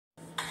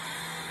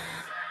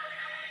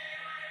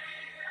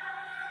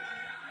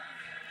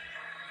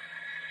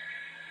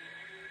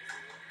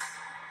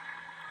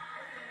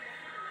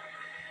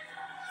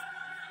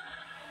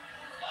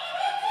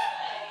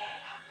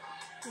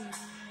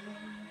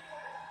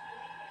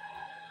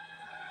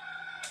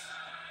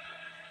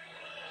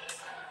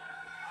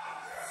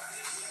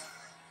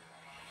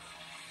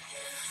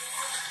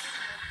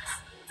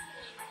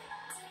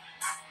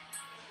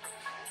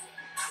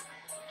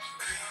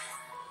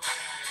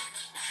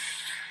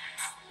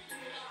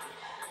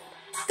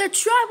The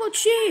Tribal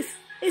Chief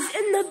is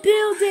in the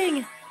building,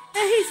 and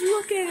he's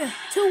looking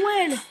to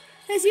win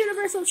his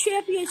Universal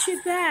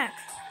Championship back.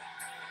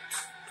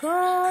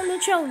 From the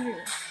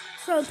challenger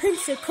from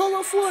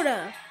Pensacola,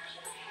 Florida,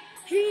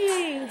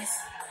 he's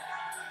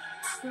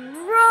Roman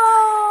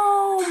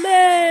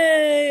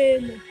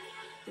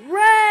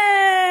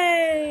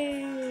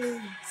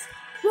Reigns.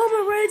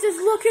 Roman Reigns is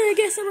looking to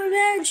get some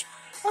revenge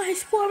on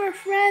his former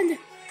friend,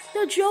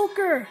 the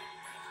Joker.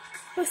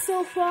 But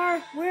so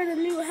far, we're in a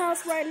new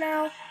house right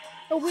now,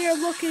 and we are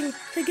looking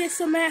to get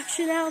some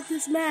action out of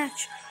this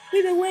match.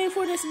 We've been waiting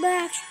for this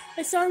match,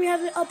 and sorry we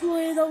haven't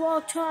uploaded in a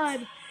long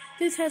time.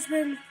 This has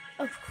been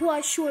a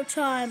quite short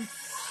time.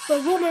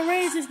 But Roman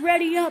Reigns is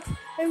ready up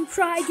and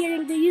try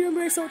getting the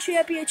Universal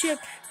Championship,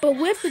 but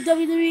with the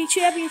WWE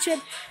Championship,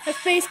 and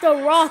face The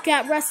Rock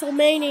at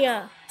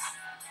WrestleMania.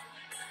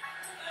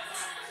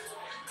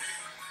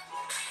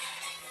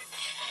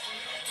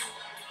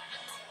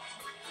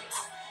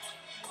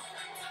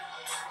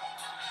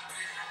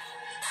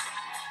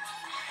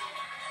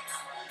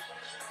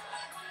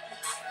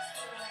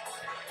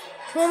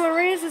 Roman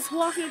Reigns is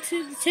walking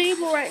to the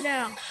table right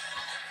now.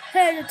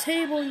 Hey, the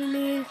table, you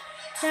mean?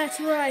 That's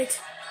right.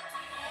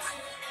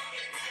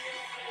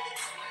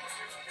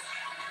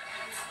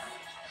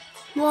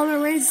 Roman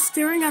Reigns is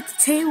staring at the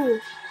table.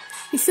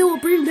 He said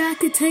we'll bring back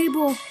the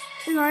table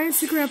in our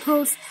Instagram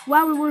post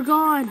while we were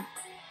gone.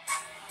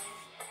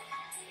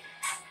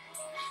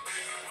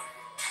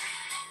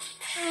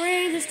 Roman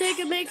Reigns is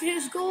taking make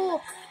his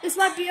goal. This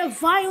might be a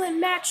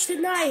violent match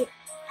tonight.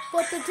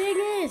 But the thing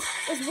is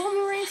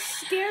Roman Reigns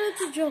scared of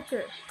the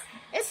Joker?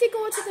 Is he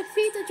going to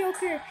defeat the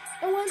Joker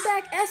and win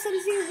back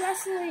SMZ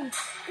Wrestling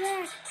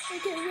back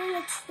and get rid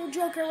of the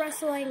Joker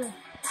Wrestling?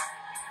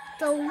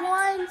 The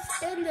ones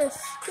in the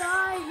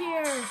sky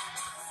here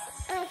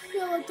at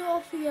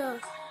Philadelphia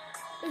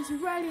is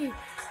ready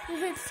to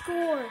hit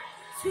score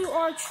to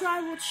our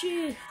Tribal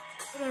Chief.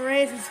 Roman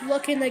Reigns is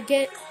looking to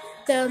get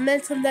the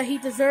momentum that he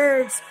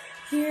deserves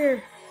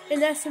here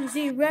in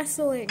SMZ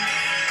Wrestling.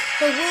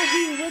 But will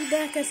he win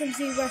back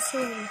SMZ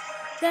Wrestling?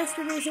 That's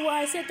the reason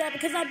why I said that,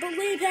 because I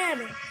believe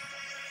him.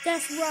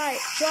 That's right.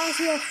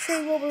 Joshua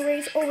trained Roman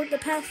Reigns over the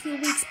past few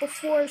weeks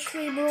before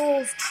Extreme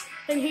Rules.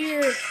 And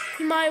here,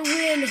 he might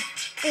win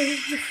and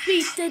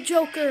defeat the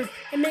Joker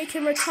and make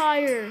him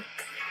retire.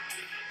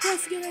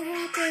 What's gonna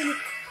happen?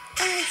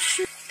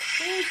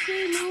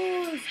 Extreme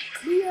Rules.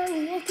 We are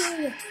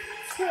looking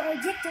for a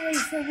victory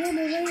for Roman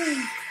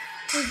Reigns.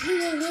 And he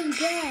will win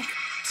back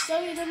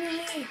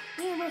WWE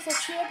Universal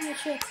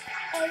Championship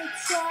and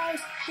try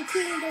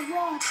defeating The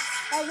Rock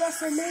at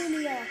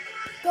WrestleMania.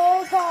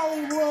 Go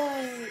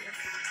Hollywood!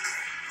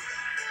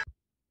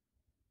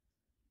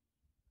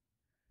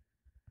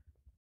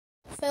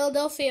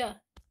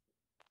 Philadelphia.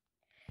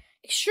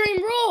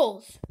 Extreme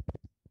Rules.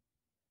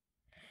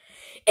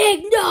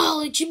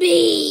 Acknowledge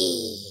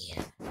me!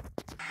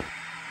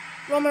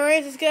 Roman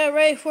Reigns is getting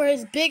ready for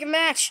his big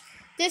match.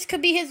 This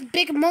could be his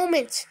big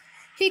moment.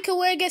 He could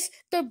win against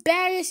the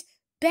baddest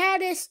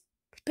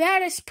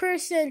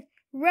person,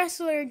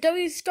 wrestler,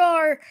 W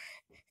star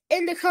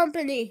in the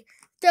company.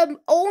 The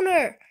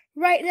owner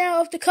right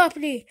now of the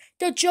company,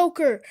 the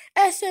Joker,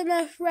 the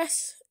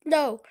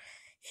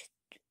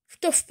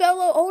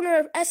fellow owner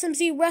of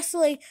SMZ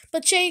Wrestling,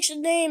 but changed the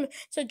name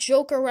to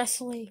Joker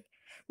Wrestling.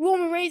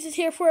 Roman Reigns is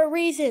here for a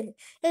reason,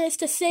 and it's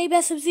to save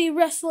SMZ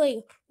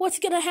Wrestling. What's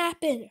gonna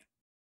happen?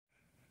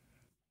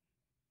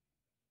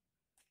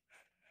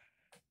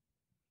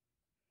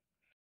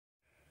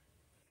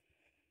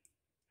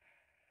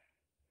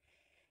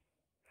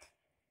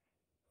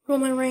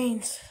 Roman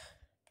Reigns,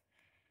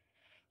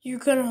 you're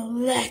gonna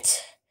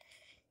let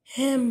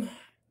him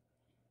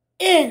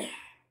in.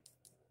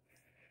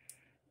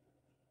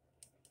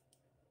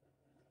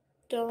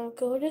 Don't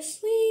go to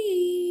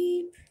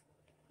sleep.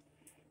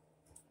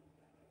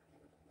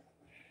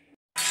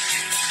 We're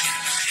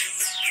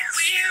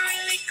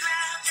really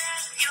glad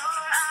that you're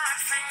our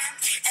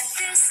friend, and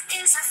this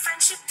is a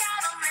friendship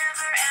that'll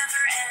never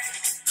ever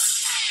end.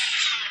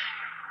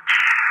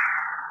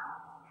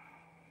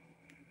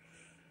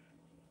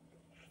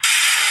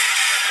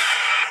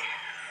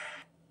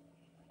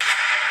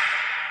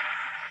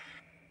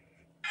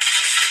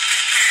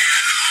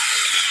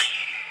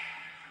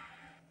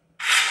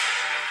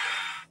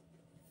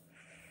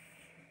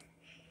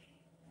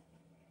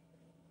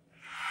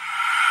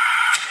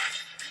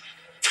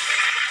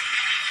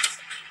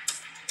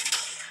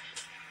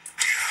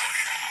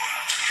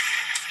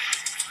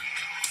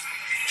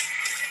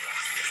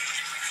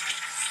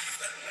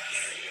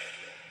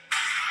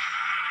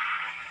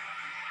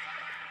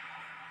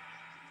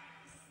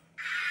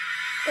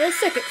 In a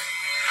second,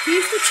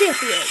 he's the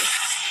champion.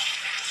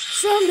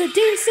 From the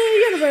DC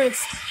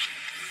Universe,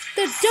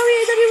 the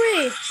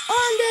WWE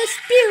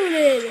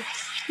Undisputed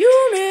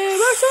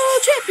Universal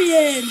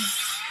Champion,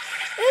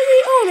 and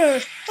the owner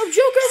of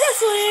Joker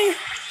Wrestling,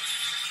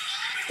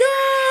 the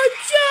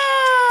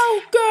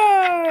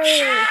Joker!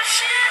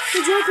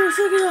 The Joker is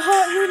looking at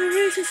hot Roman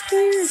Reigns'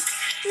 fears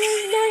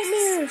and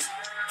nightmares.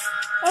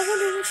 I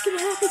wonder what's going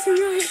to happen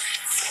tonight.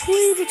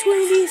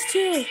 between these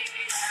two.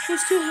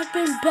 These two have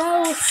been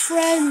battle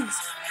friends,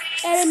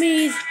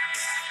 enemies,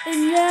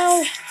 and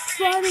now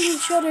fighting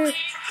each other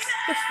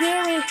the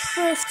very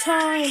first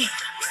time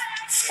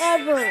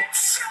ever.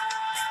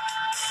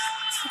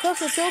 Because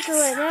the Joker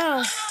right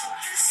now.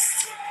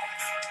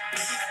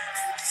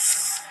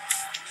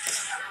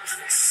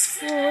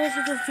 Oh, what is he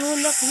just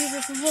doing? Nothing. He's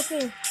just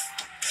looking.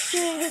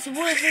 Seeing his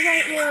worst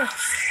nightmare.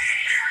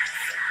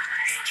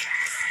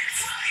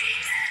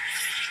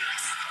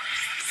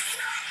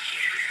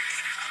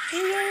 He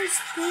wins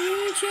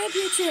the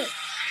championship.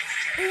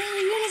 And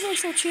the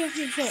Universal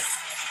Championship.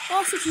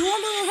 Also, if you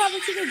wonder what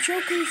happened to the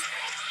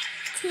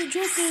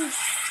Joker's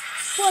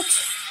foot,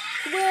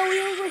 well, we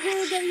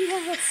overheard that he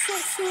had a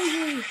foot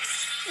surgery.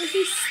 And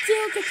he's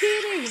still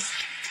competing.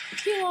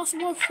 He lost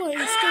one foot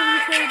and still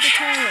recorded the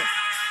title.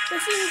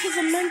 Let's see his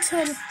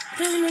momentum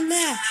during the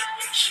match.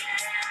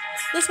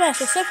 This match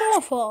is set for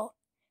one fall.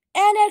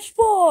 And it's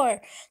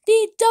for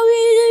the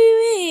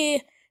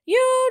WWE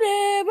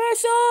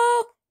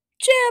Universal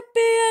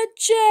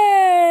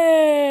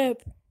Championship!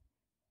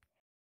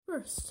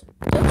 First,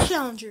 the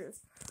challenger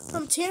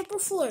from Tampa,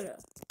 Florida.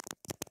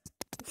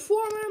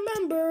 Former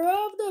member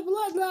of the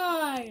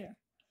Bloodline,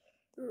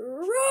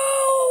 Roman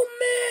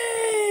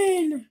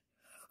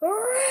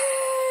Reigns!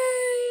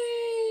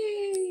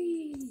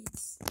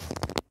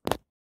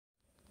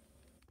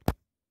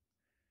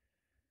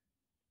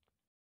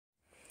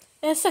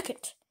 And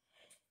second,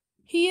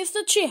 he is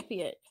the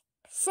champion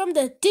from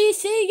the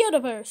DC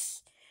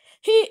Universe.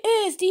 He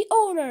is the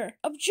owner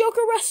of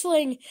Joker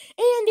Wrestling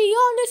and the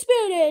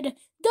undisputed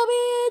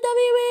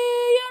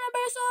WWE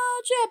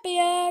Universal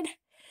Champion,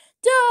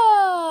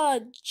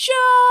 the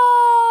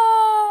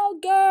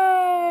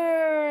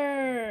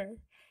Joker!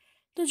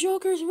 The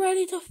Joker's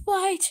ready to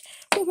fight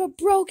with a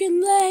broken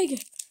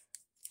leg.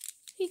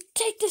 He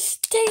take this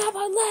sting out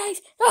my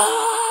legs.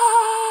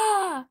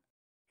 Ah!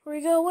 Here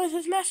we go. When is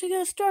this match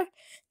gonna start?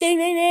 Ding,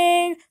 ding,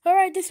 ding.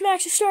 Alright, this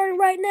match is starting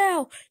right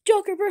now.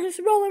 Joker versus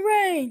Roman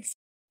Reigns.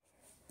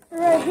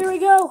 Alright, here we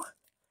go.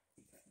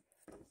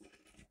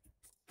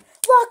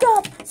 Lock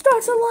up!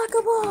 Starts to lock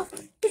him off.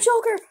 The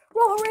Joker,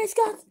 Roman Reigns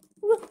got...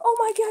 Oh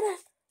my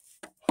goodness.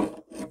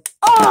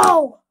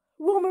 Oh!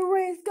 Roman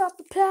Reigns got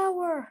the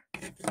power.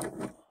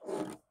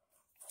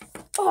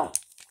 Oh!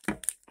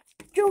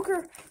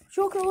 Joker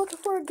looking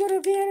for a good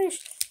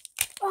advantage.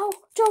 Oh,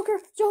 Joker!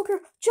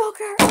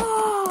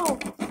 Oh!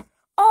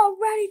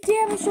 Already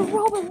damaged to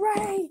Roman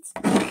Reigns.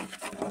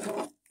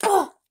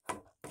 Oh!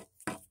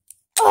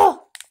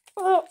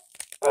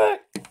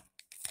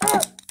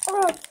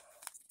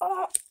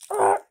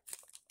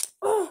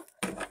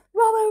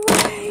 Roman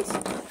Reigns!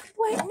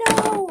 Wait,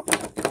 no!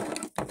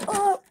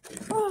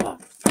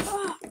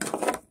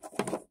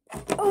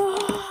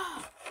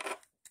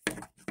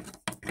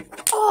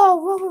 Oh,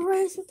 Roman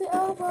Reigns with the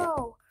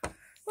elbow.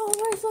 Roman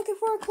Reigns looking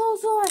for a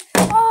clothesline.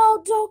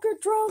 Oh, Joker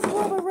throws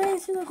Roman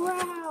Reigns to the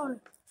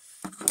ground.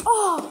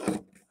 Oh.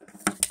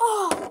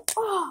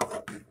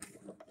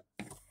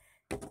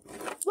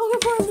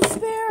 Looking for him to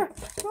spare.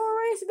 Roman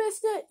Reigns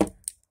missed it.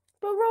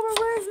 But Roman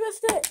Reigns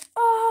missed it.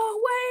 Oh,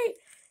 wait.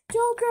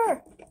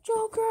 Joker.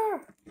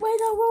 Wait,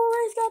 no, Roman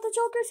Reigns got the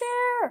Joker's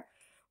hair.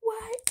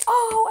 Wait.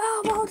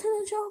 Oh, elbow to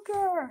the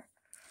Joker.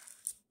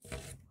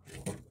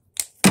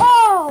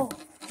 Oh.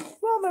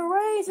 Roman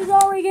Reigns is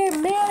already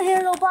getting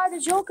manhandled by the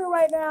Joker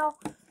right now.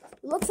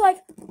 Looks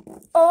like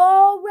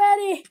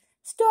already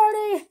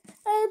starting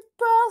a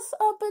Boss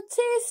of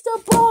Batista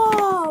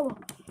bomb.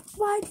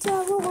 Right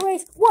down Roman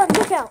Reigns. One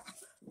kick out.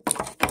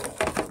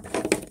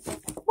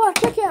 One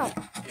kick out.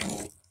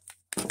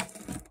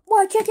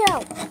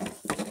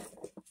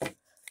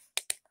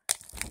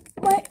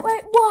 Wait,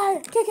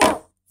 one kick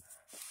out.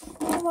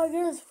 Oh my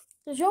goodness.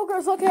 The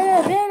Joker's looking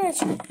at an advantage.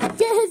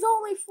 Get his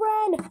only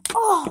friend.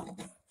 Oh,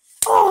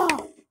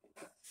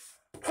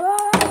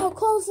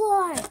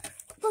 clothesline.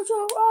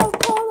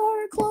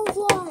 Another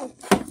clothesline.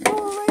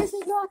 Roman Reigns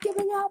is not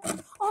giving up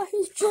on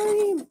his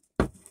dream.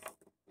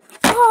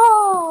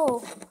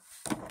 Oh!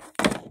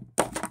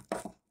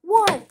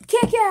 One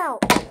kick out.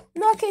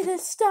 Nothing to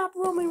stop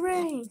Roman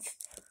Reigns.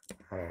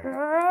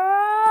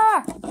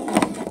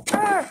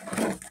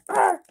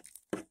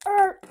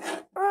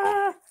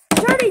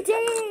 Dirty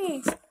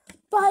Deeds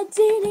by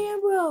Dean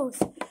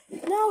Ambrose.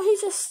 Now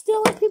he's just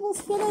stealing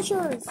people's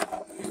finishers.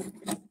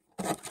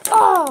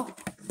 Oh,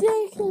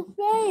 Dean to the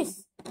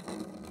face.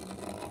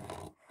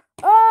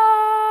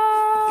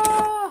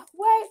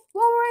 Wait,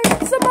 Roman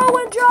Reigns,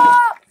 Samoan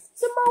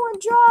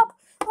drop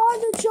on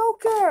the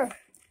Joker.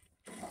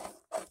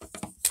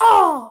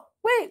 Oh,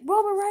 wait,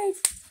 Roman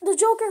Reigns, the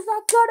Joker's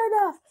not good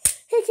enough.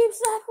 He keeps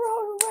that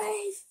Roman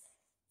Reigns.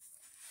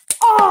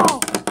 Oh,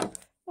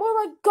 more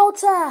like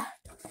Gota.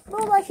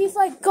 More like he's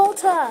like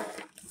Gota.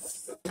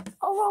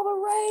 Oh,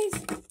 Roman Reigns.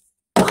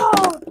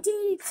 Oh,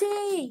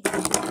 DDT.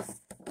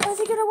 Is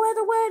he gonna win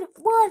the win?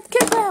 One,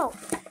 kick out.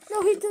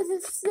 No, he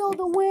doesn't steal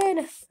the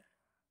win.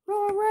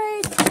 Roman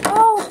Reigns.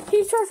 Oh,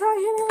 he's trying to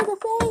hit him in the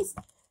face.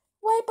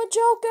 Wait, but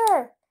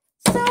Joker.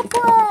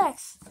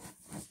 Suplex.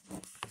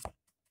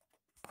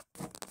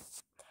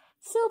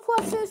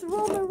 suplexes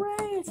Roman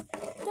Reigns.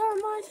 That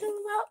reminds him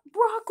about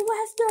Brock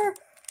Lesnar.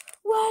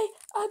 Wait,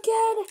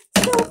 again,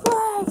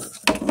 suplex.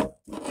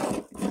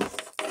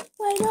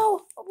 Wait,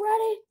 no,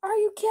 ready? Are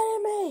you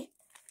kidding me?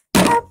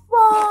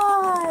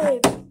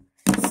 F5.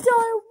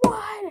 Still in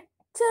 1,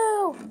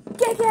 2,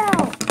 kick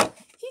out.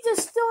 He's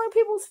just stealing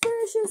people's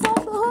finishes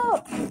off the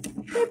hook.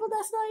 People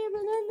that's not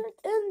even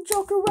in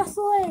Joker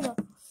wrestling.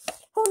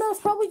 Who knows?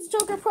 Probably the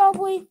Joker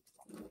probably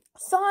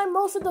signed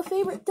most of the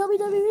favorite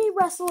WWE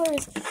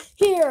wrestlers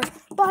here,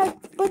 but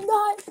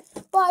not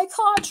by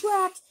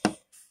contract.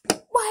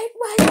 Wait,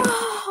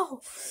 oh!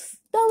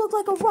 That looked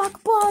like a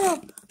rock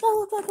bottom.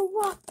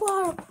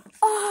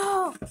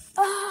 Oh!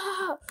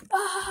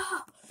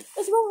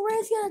 Is Roman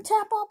Reigns gonna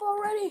tap up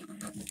already?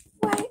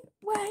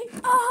 Wait,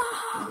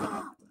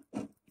 oh!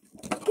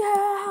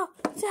 Yeah,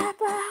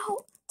 tap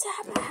out.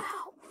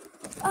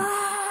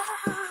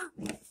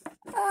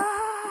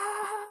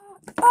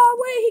 Oh,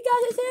 wait, he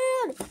got his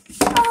hand.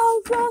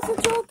 Oh, drops the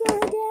Joker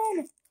again.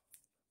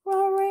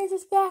 Roman Reigns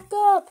is back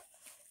up.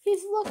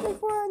 He's looking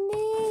for a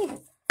knee.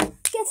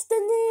 Gets the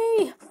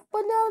knee.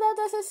 But no, that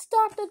doesn't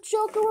stop the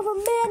Joker with a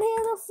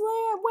manhandle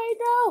slam. Wait,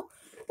 no,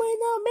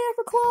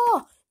 Miracle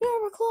Claw.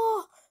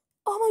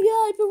 Oh my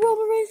God, but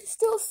Roman Reigns is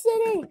still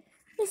sitting.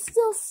 He's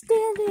still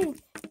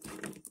standing.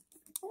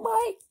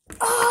 Wait,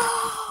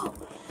 oh!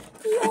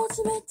 The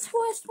ultimate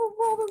twist for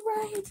Roman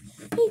Reigns.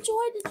 He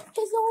joined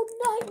his own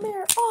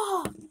nightmare.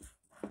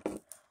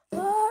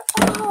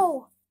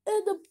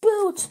 And the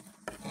boot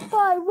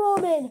by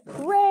Roman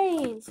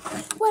Reigns.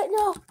 Wait,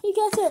 no, he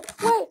gets it.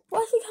 Wait,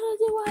 what's he gonna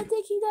do what I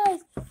think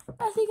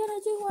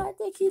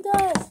he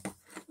does?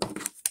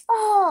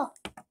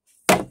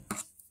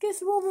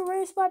 Gets Roman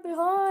Reigns by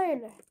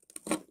behind.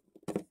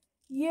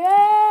 Yeah!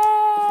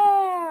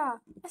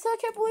 I still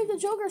can't believe the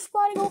Joker's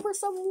fighting over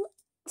some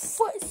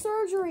foot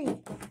surgery.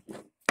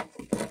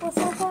 But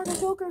so far the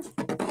Joker's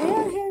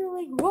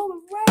manhandling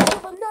Roman Reigns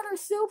with another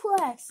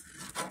suplex.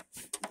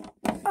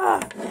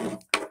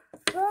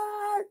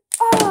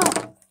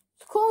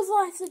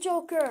 Clotheslines the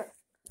Joker.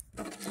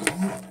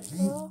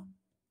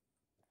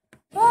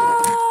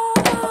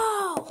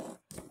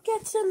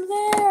 Gets him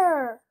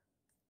there.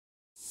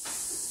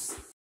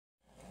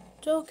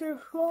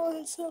 Joker rolling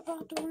himself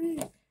out the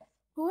ring.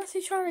 What's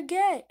he trying to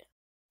get?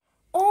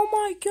 Oh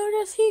my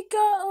goodness, he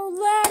got a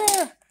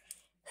ladder.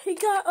 He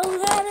got a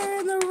ladder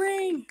in the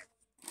ring.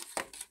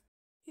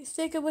 He's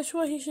thinking which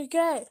one he should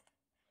get.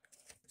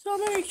 So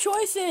many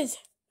choices.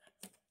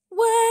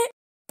 What?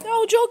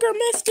 No, Joker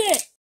missed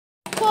it.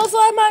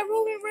 Clothesline by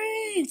Roman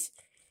Reigns.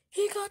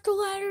 He got the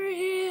ladder in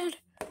hand.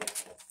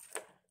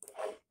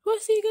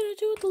 What's he gonna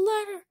do with the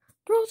ladder?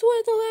 Throws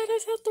away the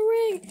ladders out the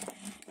ring.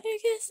 He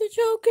gets the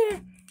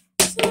Joker.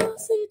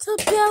 Saucy to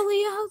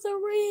belly out the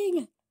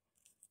ring.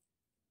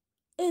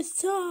 It's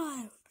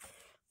time.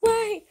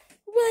 Wait,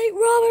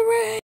 Roman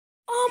Reigns.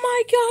 Oh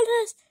my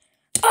goodness.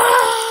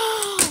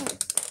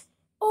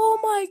 Oh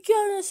my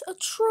goodness, a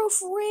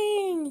truth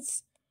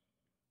rings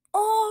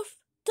off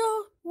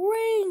the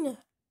ring.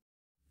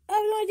 I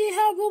have no idea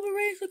how Roman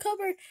Reigns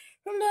recovered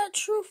from that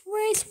truth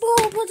race.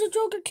 Boom, but the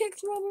Joker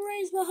kicks Roman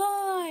Reigns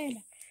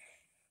behind.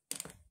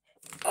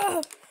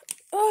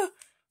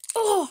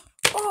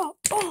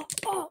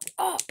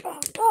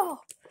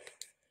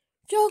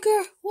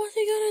 Joker, what's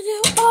he gonna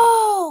do?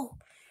 Oh!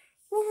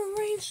 Roman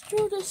Reigns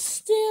threw the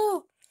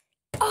steel.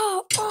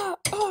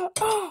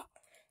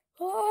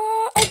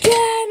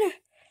 Again!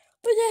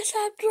 But this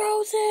time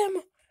throws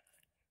him.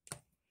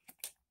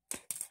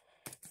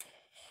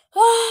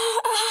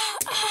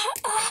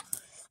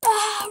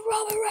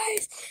 Roman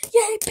Reigns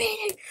getting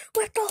beaten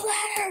with the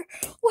ladder.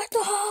 With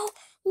the whole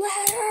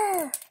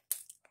ladder.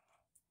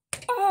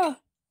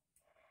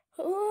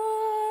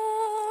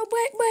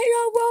 Wait,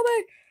 no,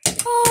 Roman.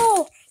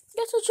 Oh,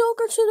 gets the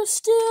Joker to the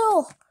steel.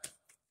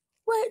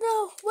 Wait,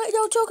 no,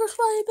 Joker's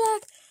fighting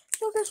back.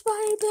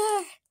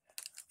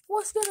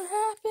 What's gonna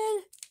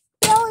happen?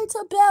 Belly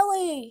to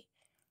belly.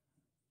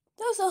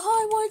 That's a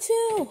high one,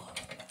 too.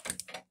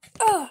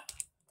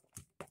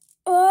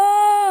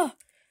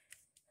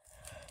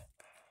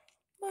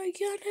 My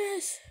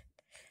goodness.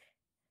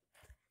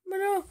 But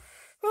no,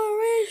 Roman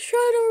Reigns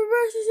trying to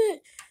reverses it.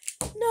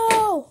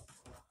 No.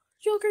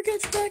 Joker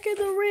gets back in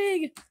the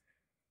ring.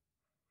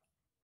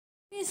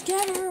 He's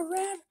getting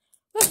around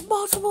with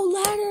multiple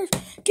ladders.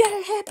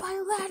 Getting hit by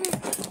a ladder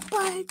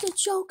by the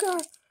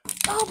Joker.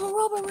 Elbow,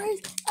 Roman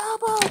Reigns.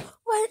 Elbow.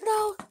 Wait,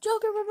 no.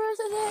 Joker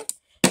reverses it.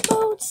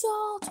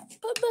 Moonsault.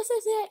 But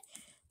misses it.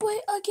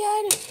 Wait,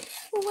 again.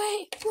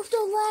 Wait, with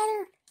the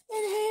ladder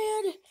in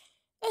hand.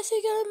 Is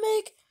he gonna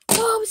make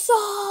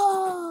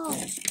moonsault?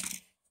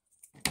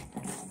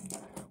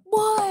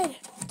 1,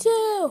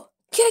 2,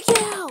 kick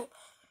out.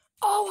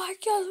 Oh my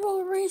God,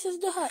 Roman Reigns is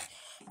not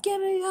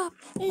giving up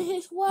in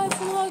his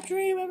lifelong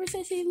dream ever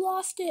since he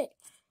lost it.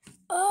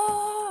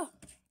 Oh,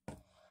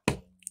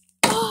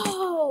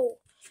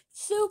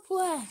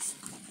 suplex.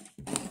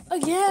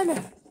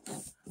 Again.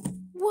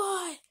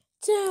 1,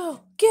 2,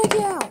 kick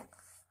out.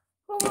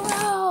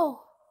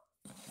 Oh,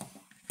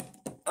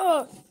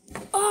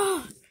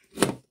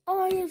 Oh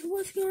my goodness,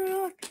 what's going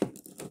on?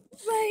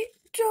 Wait,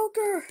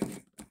 Joker!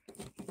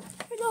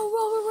 No,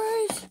 Roman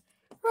Reigns!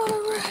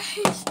 Roman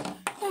Reigns!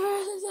 Never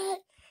heard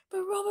that, but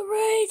Roman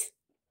Reigns!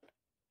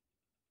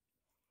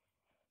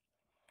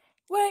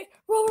 Wait,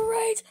 Roman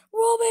Reigns!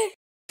 Roman!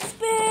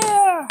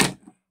 Spear!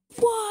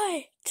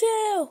 1,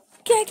 2,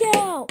 kick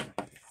out!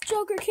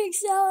 Joker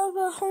kicks out of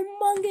a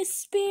humongous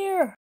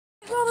spear.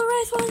 Roman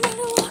Reigns was in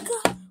the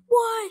locker.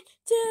 1,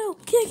 2,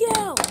 kick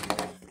out!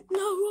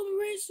 No, Roman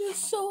Reigns was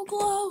so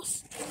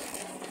close.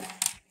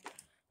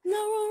 No,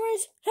 Roman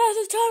Reigns has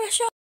his time to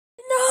show.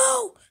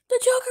 No! The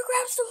Joker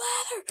grabs the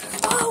ladder.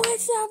 Oh,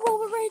 it's at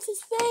Roman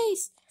Reigns'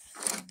 face.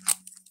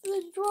 And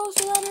then throws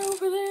the ladder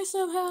over there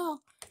somehow.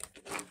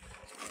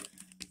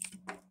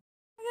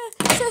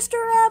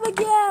 Sister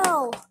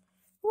Abigail!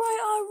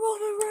 Right on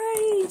Roman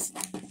Reigns!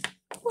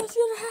 What's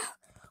gonna happen?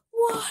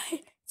 1,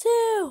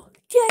 2,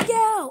 kick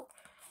out!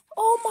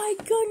 Oh my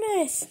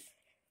goodness!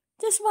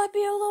 This might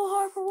be a little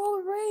hard for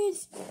Roman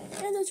Reigns.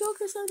 And the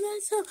Joker's on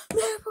that side.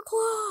 Miracle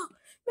Claw!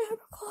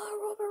 Miracle Claw,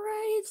 Roman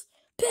Reigns!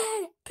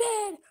 Pin!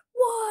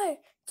 1,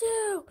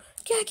 2,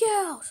 kick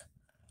out!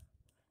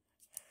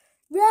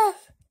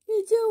 Ref,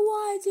 you do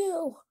what I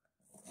do.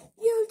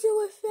 You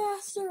do it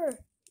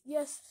faster.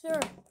 Yes, sir.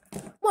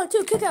 1,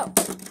 2, kick out.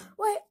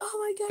 Wait, oh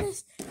my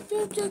goodness.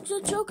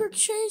 The Joker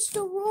changed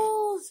the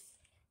rules.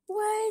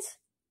 Wait.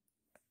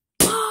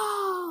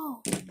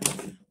 Oh!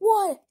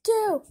 1,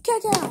 2,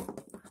 kick out.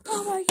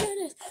 Oh my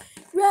goodness.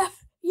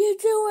 Ref, you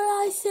do what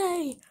I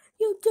say.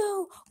 You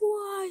do what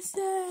I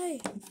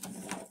say.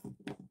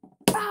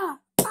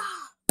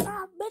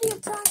 Many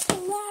attacks with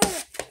the ladder.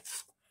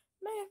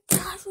 Many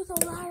attacks with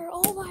the ladder.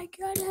 Oh my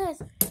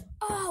goodness.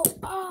 Oh.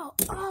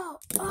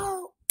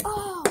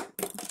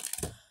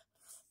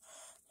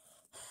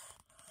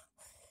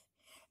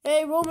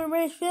 Hey, Roman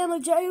Reigns family,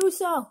 Jey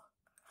Uso.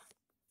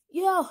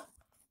 Yo,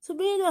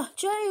 Sabina,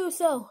 Jey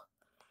Uso.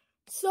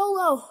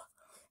 Solo.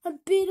 I'm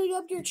beating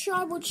up your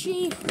tribal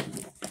chief.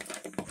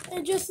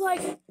 And just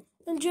like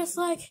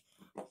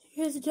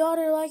his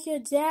daughter, like your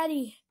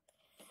daddy.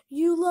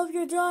 You love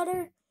your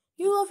daughter?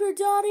 You love your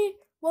daddy?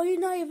 Well, you're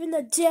not even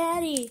the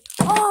daddy.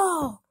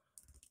 Oh!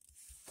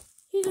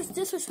 He just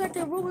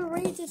disrespected Roman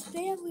Reigns'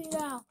 family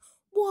now.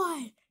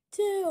 1,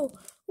 2,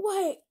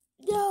 wait,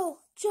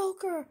 no,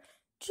 Joker.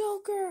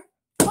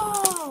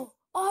 Oh!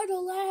 On the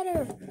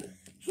ladder.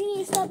 He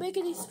needs to stop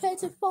making these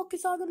pets and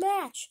focus on the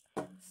match.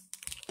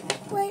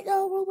 Wait,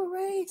 no, Roman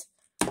Reigns.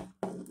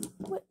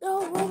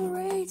 Roman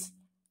Reigns.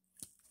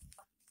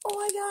 Oh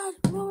my God,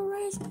 Roman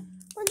Reigns.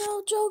 Oh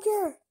no,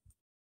 Joker.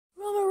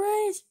 Roman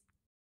Reigns.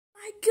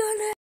 My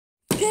goodness.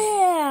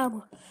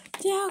 Bam!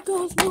 Down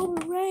goes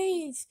Roman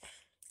Reigns.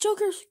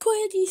 Joker's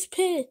quit these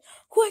pins.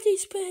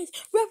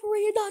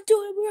 Referee, you're not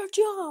doing your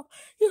job.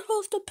 You're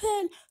supposed to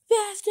pin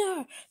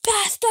faster.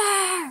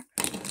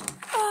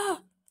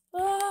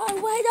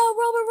 Wait, no,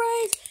 Roman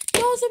Reigns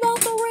knows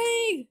about the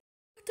ring.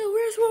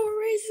 Where's Roman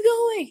Reigns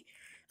going?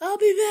 I'll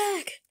be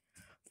back.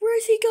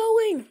 Where's he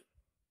going?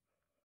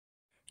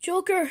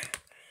 Joker,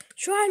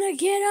 trying to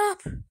get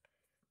up.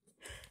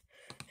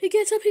 He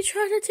gets up, he's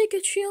trying to take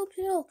a chill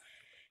pill.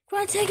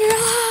 Trying to take it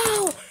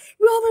out.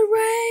 Roman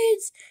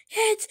Reigns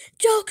hits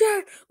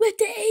Joker with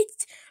the A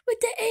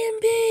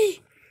and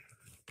B.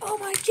 Oh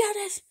my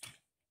goodness.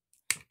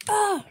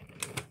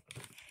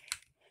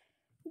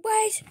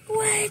 Wait.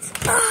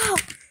 Oh,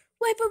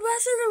 wait, but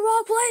that's in the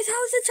wrong place.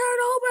 How's it turn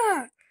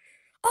over?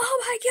 Oh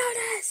my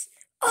goodness.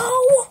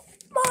 Oh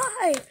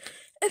my.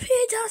 If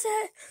he does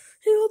it,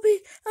 he will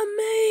be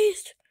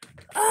amazed.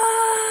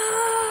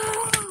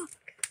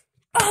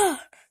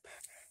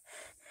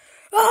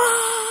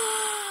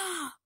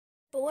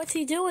 But what's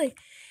he doing?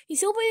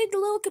 He's opening the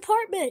little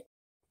compartment.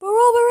 But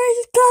Roman Reigns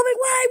is coming.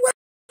 Wait.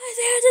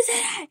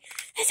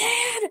 His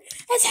hand.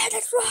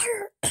 It's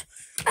water.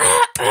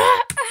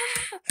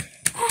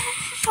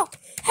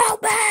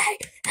 Help me.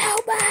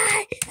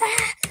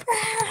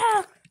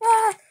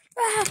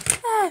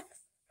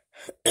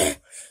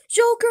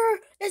 Joker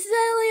is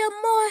literally a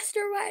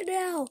monster right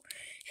now.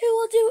 He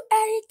will do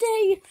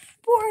anything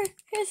for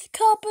his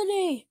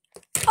company.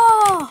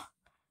 Oh,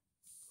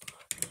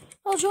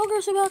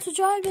 Joker's about to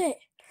drive it.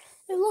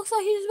 It looks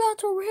like he's about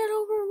to run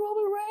over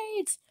Roman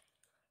Reigns.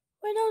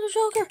 Wait, no, the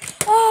Joker.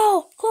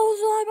 Oh,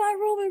 clothesline by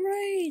Roman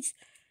Reigns.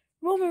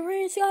 Roman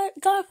Reigns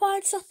gotta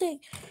find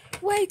something.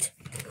 Wait.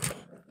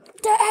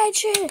 The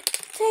agent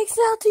takes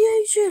out the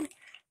agent.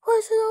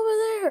 What's it over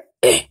there?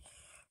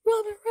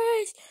 Roman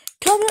Reigns.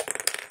 Come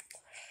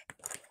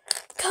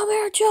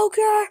here,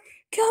 Joker.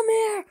 Come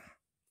here.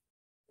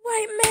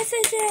 Wait,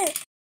 misses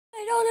it.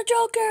 I know the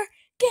Joker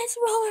gets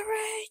Roman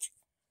Reigns.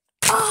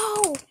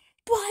 Oh,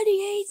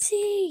 body AT.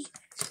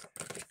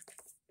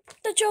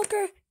 The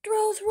Joker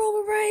throws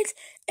Roman Reigns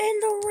in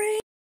the ring.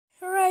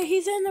 Alright,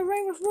 he's in the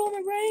ring with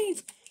Roman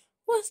Reigns.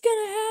 What's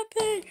gonna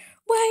happen?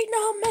 Wait,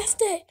 no,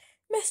 missed it,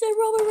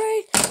 Roman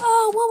Reigns.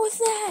 Oh, what was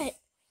that?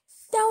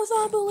 That was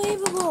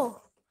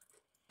unbelievable.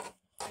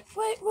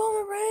 Wait,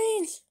 Roman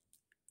Reigns.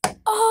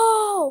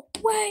 Oh,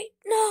 wait,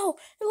 no.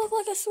 It looked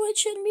like a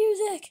switch in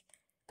music.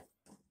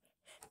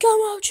 Come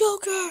on,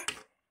 Joker.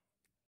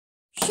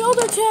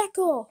 Shoulder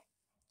tackle.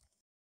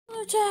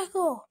 Shoulder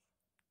tackle.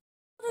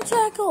 Shoulder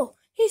tackle.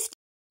 He's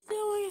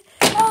doing it.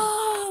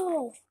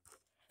 Oh!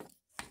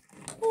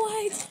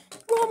 Wait,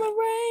 Roman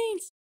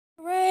Reigns.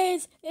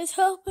 Reigns is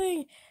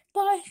helping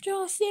by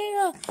John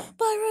Cena.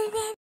 By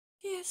remember,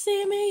 you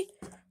see me?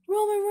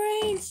 Roman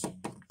Reigns.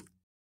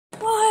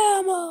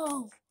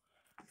 Whammo!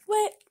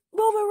 Wait,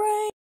 Roman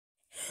Reigns.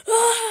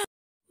 Ah!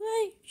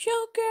 Wait,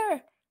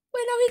 Joker.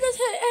 Wait, no, he just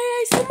hit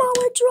a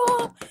Samoa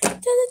drop to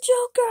the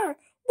Joker.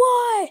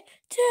 1,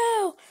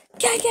 2,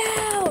 kick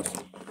out.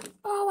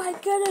 Oh my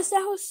goodness,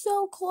 that was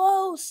so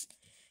close.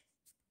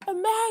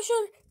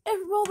 Imagine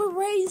if Roman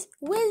Reigns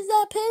wins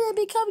that pin and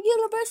becomes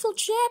Universal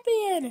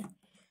Champion.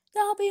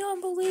 That'll be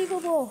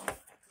unbelievable.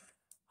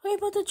 Wait,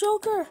 but the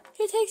Joker,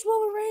 he takes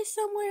Roman Reigns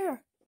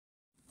somewhere.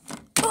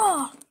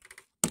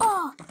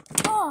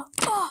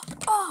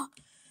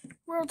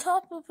 We're on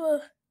top of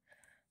a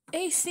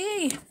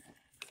AC.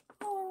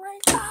 Roman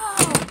Reigns,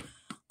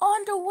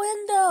 on the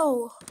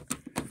window.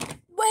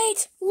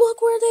 Wait,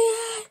 look where they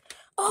at.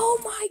 Oh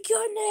my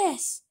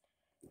goodness.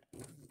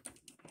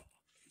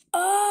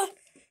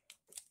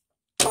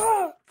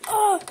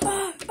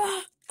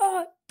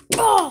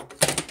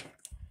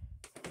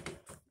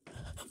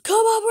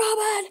 Come on,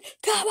 Robin!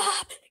 Come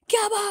up!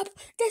 Come up!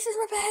 This is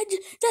revenge!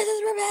 This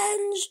is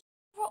revenge!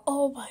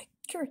 Oh my,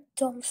 your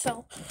dumb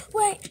self.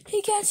 Wait,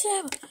 he gets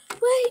him!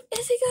 Wait,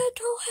 is he gonna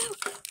throw him?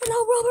 Oh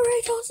no, Robin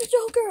Reigns throws the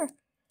Joker!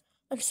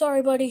 I'm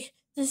sorry, buddy.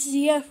 This is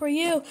the end for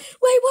you.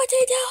 Wait, what's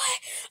he doing?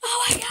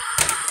 Oh my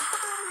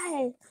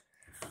god!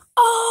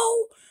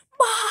 Oh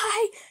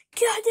my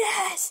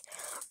goodness!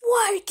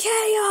 What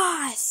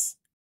chaos!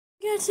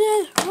 Gets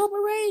it,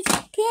 Roman Reigns,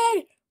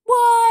 pin,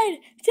 1,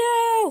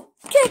 2,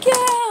 kick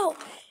out!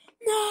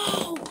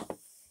 No!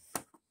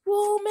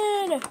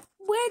 Roman,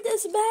 win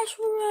this match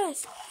for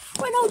us!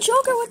 Wait, no,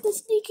 Joker with the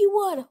sneaky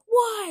one.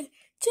 1,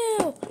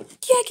 2,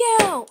 kick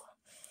out!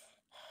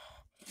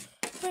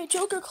 Wait,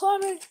 Joker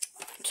climbing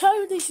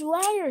these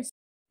ladders.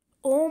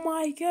 Oh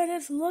my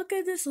goodness, look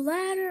at this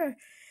ladder.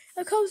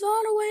 It comes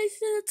all the way to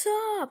the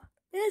top.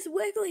 It's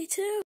wiggly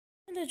too.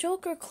 And the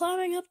Joker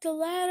climbing up the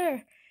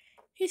ladder.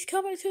 He's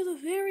coming to the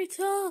very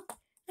top.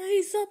 And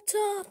he's up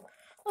top.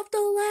 Up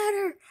the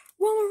ladder.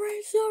 Roman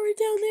Reigns already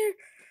down there.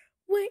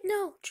 Wait,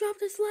 no. Drop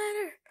this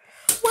ladder.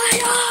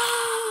 Wait,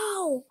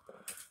 oh!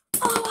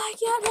 Oh my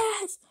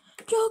goodness.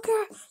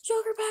 Joker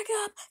back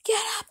up.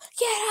 Get up,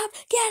 get up,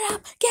 get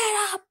up, get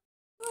up.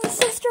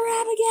 Sister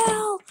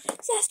Abigail.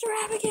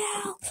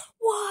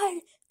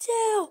 1,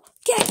 2,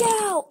 kick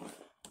out.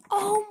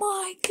 Oh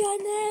my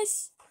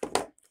goodness.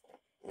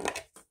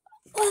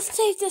 Let's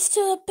take this to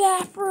the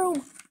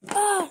bathroom.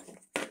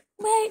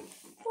 Wait,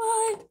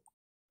 what?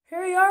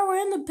 Here we are, we're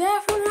in the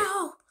bathroom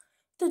now.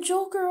 The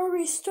Joker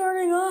already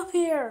starting off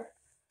here.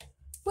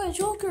 Wait,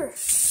 Joker.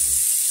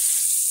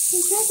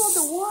 He jumped out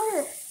the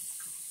water.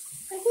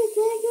 I think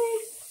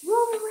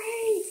Roman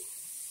Reigns.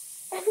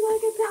 Everybody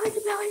get belly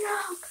to belly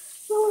now.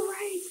 Roman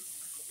Reigns.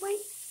 Wait,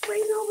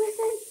 no,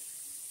 listen.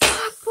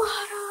 Rock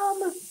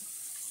bottom.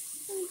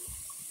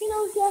 He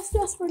knows that's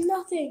just for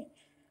nothing.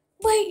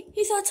 Wait,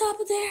 he's on top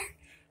of there.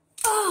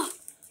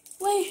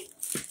 Wait.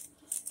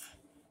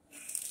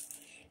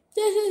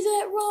 This is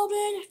it,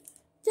 Roman.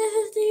 This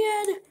is the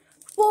end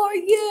for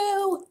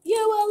you.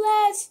 You will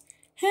let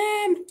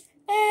him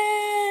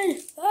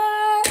in.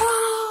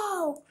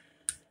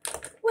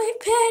 Wait,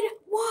 pin.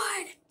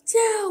 1,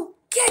 2,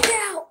 kick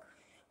out.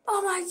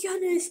 Oh my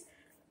goodness.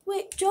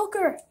 Wait,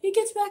 Joker. He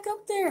gets back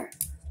up there.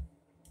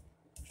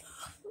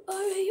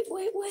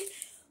 Wait.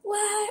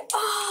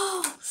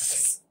 Oh.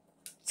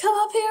 Come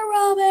up here,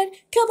 Roman.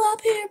 Come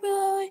up here,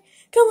 boy.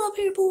 Come up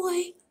here,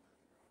 boy.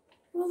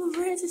 Roman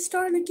Reigns is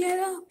starting to get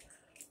up.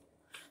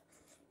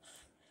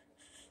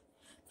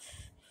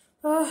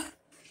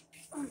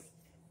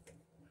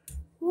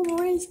 Roman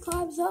Reigns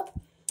climbs up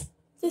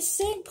the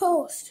sink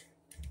post.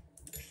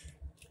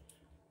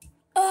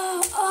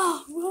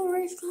 Roman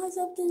Reigns climbs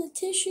up to the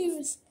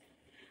tissues.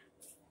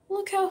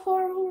 Look how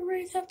far Roman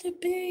Reigns have to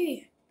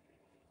be.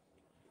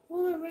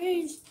 Roman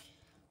Reigns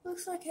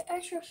looks like an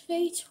extra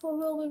face for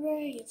Roman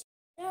Reigns.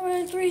 Now we're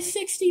in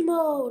 360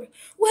 mode.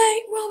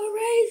 Wait, Roman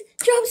Reigns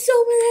jumps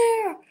over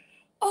there.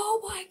 Oh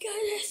my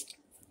goodness.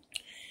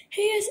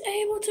 He is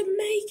able to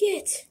make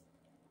it.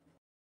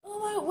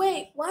 Oh,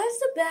 wait, why is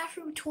the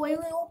bathroom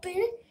toilet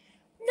open?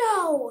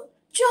 No,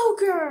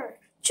 Joker,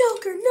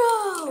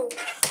 no.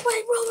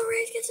 Wait, Roman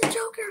Reigns gets a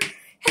Joker.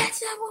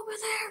 Heads up over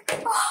there.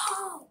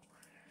 Oh,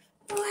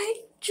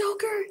 wait,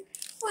 Joker.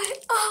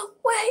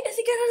 Wait, is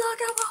he gonna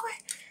knock out Roman?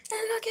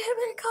 And look at him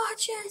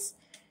unconscious.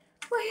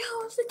 Wait, how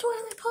is the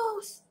toilet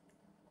post?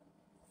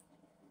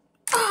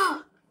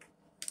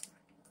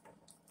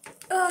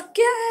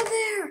 Get out of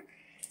there.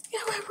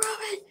 Get away,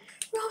 Roman,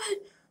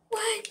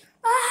 wait.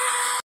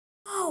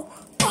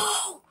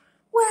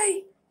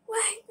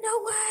 Wait, no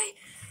way.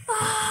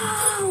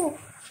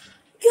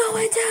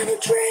 Going down the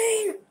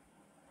drain.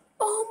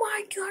 Oh my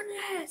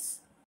goodness.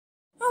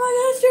 Oh my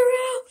goodness, they're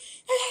out.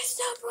 And they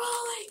stop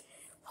rolling.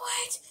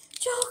 Wait,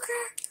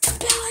 Joker.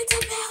 belly to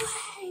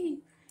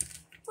belly.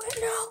 Wait,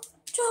 no.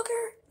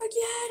 Joker,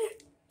 again.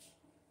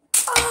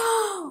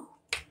 Oh.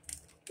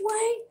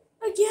 Wait,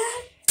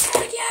 again.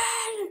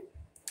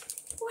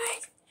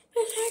 Wait,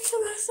 it takes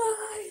him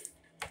aside.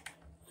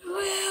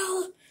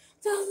 Will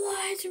the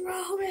light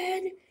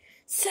Roman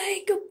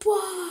say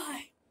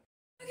goodbye?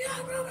 I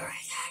got Roman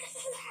right out of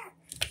there.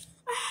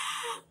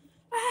 Ah,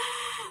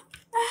 ah,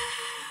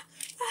 ah,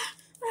 ah,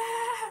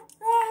 ah,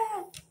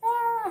 ah,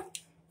 ah,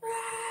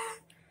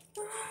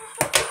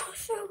 ah.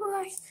 So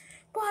nice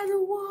by the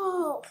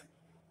wall.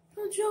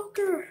 The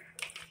Joker.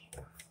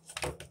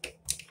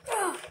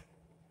 Ah.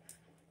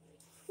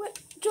 What?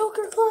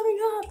 Joker climbing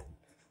up.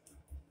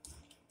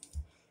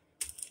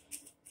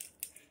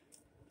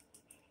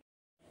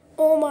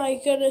 Oh my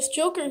goodness,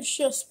 Joker's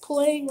just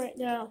playing right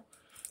now.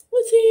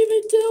 What's he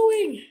even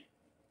doing?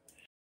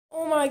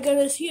 Oh my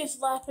goodness, he is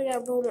laughing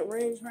at Roman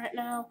Reigns right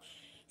now.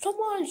 Come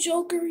on,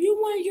 Joker, you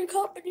want your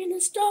company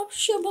to stop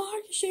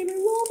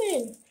shaming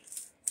Roman.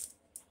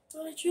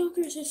 But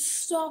Joker just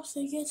stops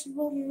and gets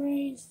Roman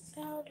Reigns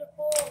out of the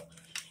ball.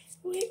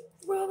 Wait,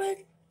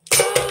 Roman.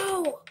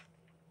 Ow!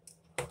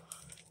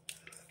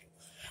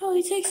 Oh,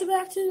 he takes it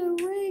back to the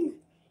ring.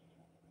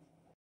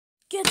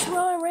 Gets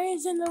Roman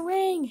Reigns in the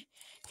ring.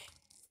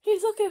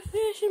 He's looking to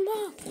finish him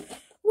up.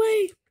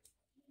 Wait,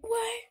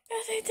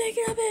 as they take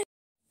it up in.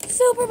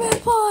 Superman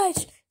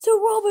punch to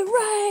Roman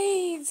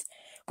Reigns.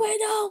 Wait,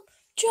 no,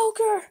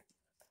 Joker.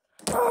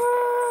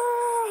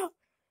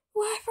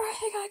 Why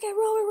first I gotta get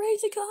Roman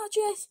Reigns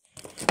unconscious?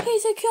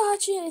 He's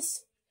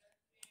unconscious.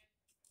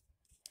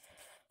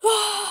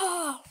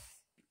 Ah.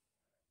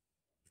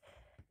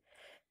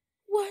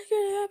 What's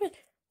gonna happen?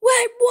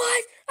 Wait,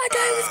 what? I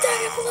thought he was stuck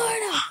in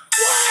Florida.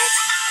 What?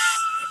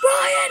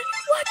 Brian,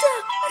 what the? I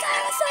thought he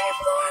was stuck in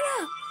Florida.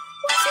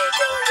 What's he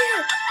doing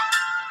here?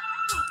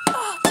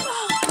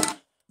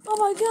 Oh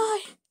my god.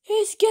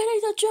 He's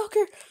getting the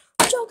Joker.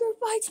 Joker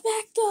fights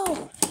back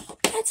though.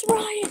 That's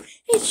Ryan.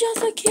 He's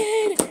just a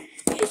kid.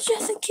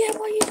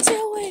 What are you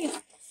doing?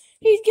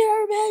 He's getting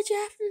revenge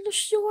after the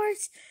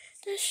shorts.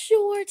 The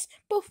shorts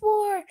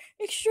before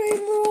Extreme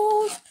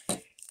Rules.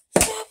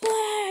 Stop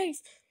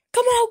legs.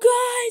 Come on,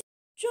 guys.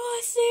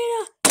 John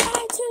Cena.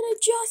 Out to the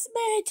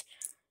adjustment.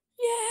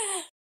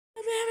 Yeah.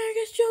 The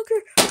America's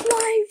Joker.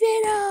 Flying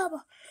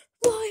Venom.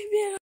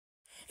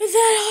 Is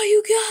that all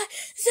you got?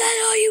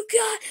 All you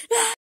got?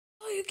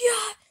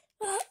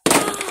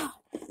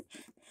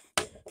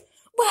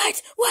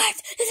 What?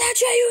 Is that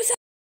Jey Uso?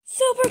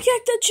 Super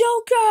kick the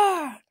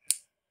Joker!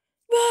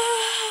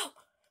 Wow!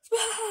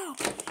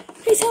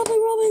 He's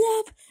helping Roman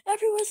up.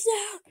 Everyone's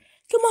down.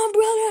 Come on,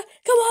 brother.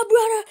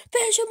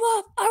 Finish him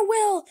up. I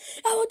will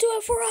do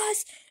it for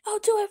us.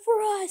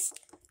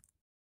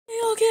 They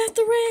all get at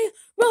the ring.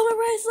 Roman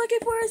Reigns looking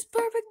for his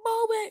perfect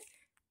moment.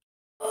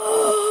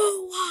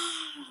 Oh,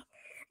 wow.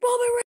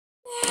 Roman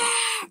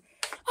Reigns.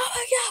 Oh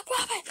my god,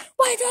 Roman.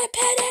 Wait till I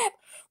pin him.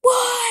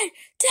 1,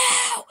 2,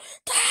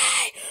 3.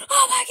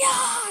 Oh my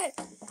god.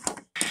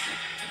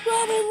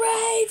 Roman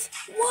Reigns,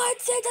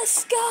 once in the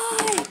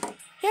sky.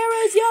 Here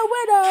is your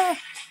winner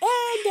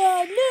and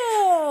the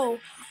new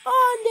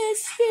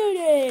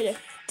Undisputed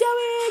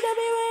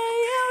WWE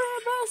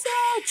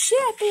Universal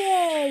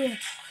Champion,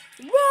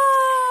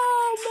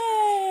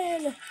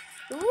 Roman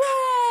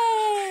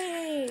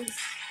Reigns.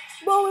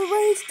 Roman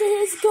Reigns did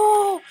his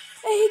goal,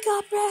 and he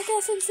got back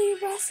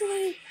SMC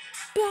Wrestling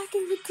back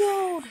in the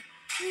gold.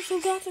 You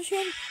forgot to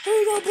share. Here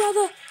you go,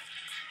 brother.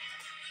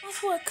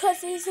 That's what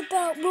cussing is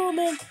about,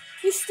 Roman.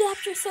 You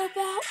stepped yourself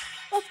out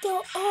of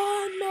the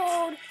on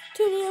mode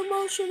to the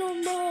emotional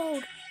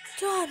mode.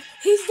 God,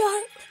 he's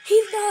not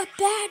a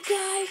bad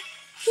guy.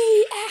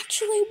 He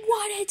actually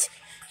wanted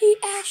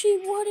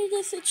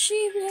this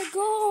achievement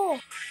goal.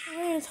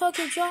 Reigns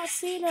hugging John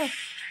Cena.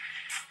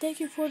 Thank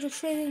you for the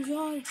training,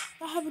 John.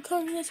 I haven't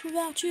come to this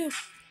without you.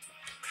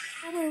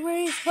 Roman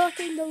Reigns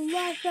hugging the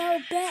life out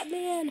of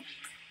Batman.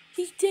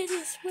 He did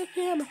this with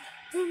him,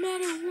 no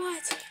matter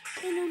what,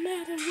 and no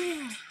matter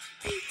where.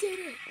 He did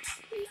it.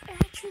 He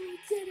actually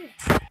did it.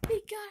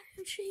 He got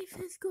to achieve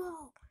his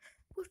goal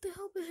with the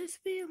help of his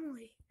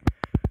family.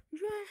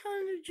 Trying to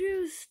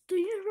introduce the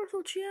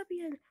Universal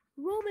Champion,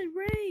 Roman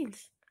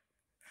Reigns.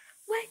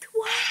 Wait,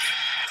 what?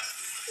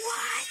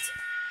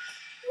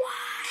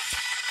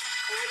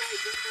 Oh my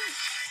god.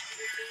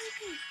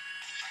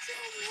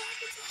 John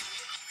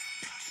McIntyre.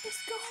 The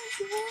Scottish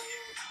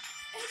Warrior.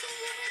 Is it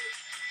him?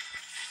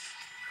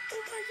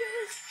 Oh my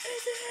goodness.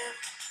 Is it him?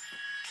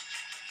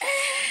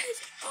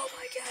 Oh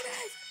my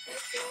goodness.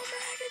 It's John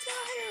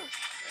McIntyre.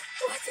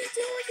 What's he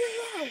doing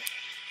here?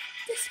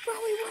 This is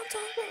probably what I'm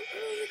talking about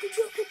earlier. The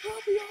Joker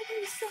probably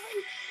already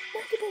signed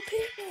multiple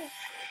people.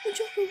 The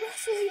Joker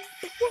wrestling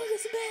before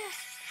this match.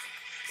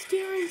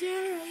 Staring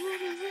down at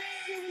Roman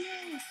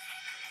Reigns.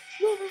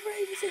 Roman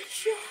Reigns is in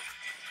shock.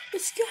 The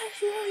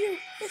Scottish Warrior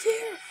is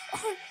here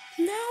on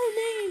now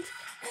named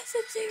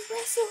SMC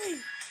Wrestling.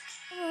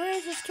 Roman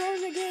Reigns is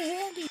starting to get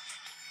handy.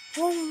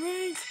 Roman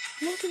Reigns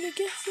looking to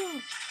get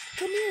some.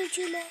 Come here,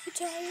 Drew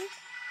McIntyre.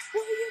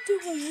 What are you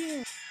doing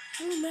here?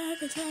 Drew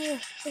McIntyre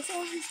is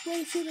on his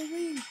way to the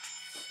ring.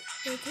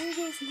 And there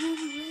goes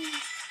Roman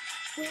Reigns.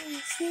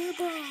 Wait, stand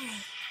by.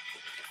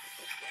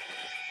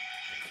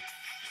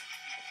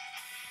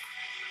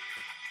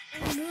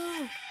 Oh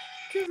no!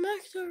 Drew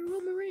McIntyre and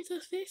Roman Reigns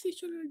have faced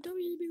each other in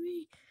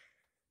WWE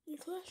in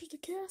Clash at the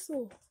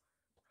Castle.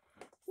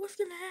 What's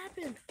gonna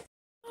happen?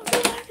 Oh,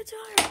 Drew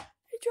McIntyre!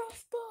 He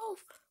drops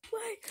both!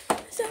 Wait,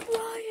 is that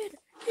Ryan?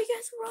 He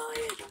gets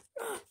Ryan!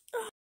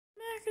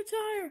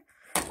 McIntyre!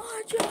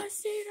 Oh, John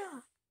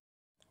Cena!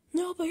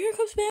 No, but here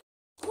comes back.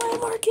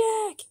 Claymore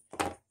kick!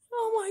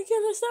 Oh my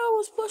goodness, that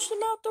almost pushed him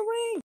out the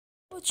ring!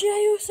 But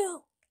Jey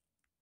Uso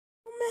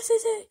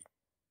misses it!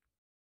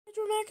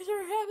 Drew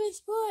McIntyre have his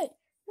foot!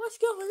 What's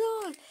going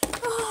on?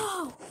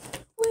 Oh!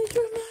 Wait,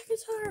 Drew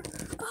McIntyre!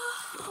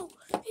 Oh!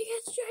 He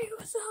gets Jey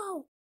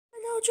Uso!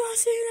 And now John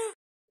Cena!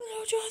 And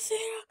now John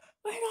Cena!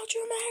 Wait, now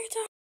Drew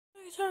McIntyre!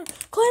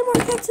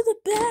 Claymore kick to the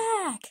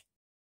back!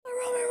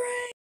 Roman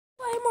Reigns!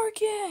 Claymore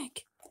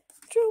kick!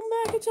 Drew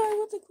McIntyre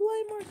with the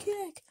Claymore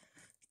kick!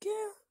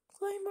 Yeah,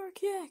 Claymore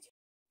kick!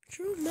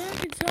 Drew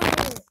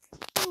McIntyre!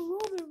 Oh,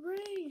 Roman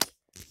Reigns!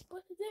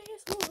 But the thing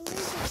is, Roman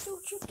Reigns is still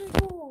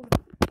triple gold!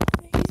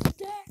 And he's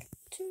back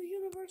to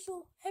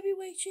Universal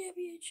Heavyweight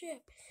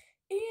Championship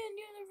and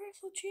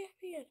Universal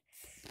Champion.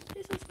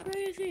 This is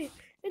crazy.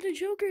 And the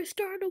Joker is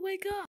starting to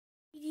wake up.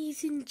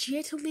 Ladies and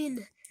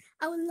gentlemen,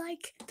 I would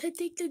like to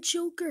thank the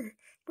Joker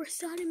for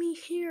signing me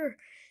here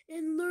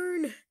and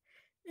learn.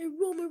 And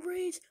Roman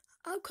Reigns,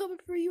 I'm coming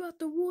for you at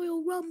the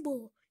Royal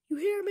Rumble. You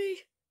hear me?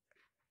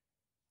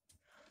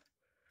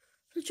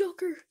 The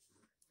Joker.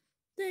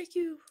 Thank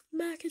you,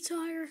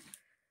 McIntyre.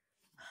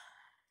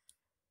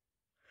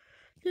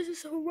 This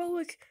is a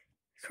heroic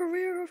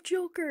career of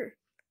Joker.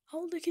 I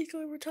don't think he's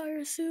going to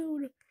retire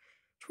soon.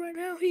 Right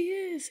now he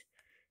is.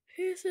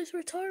 Here's his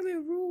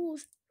retirement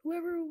rules.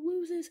 Whoever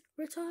loses,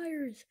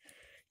 retires.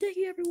 Thank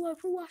you everyone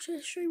for watching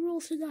the Stream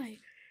Rules tonight.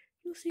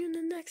 We'll see you in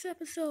the next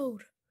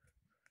episode.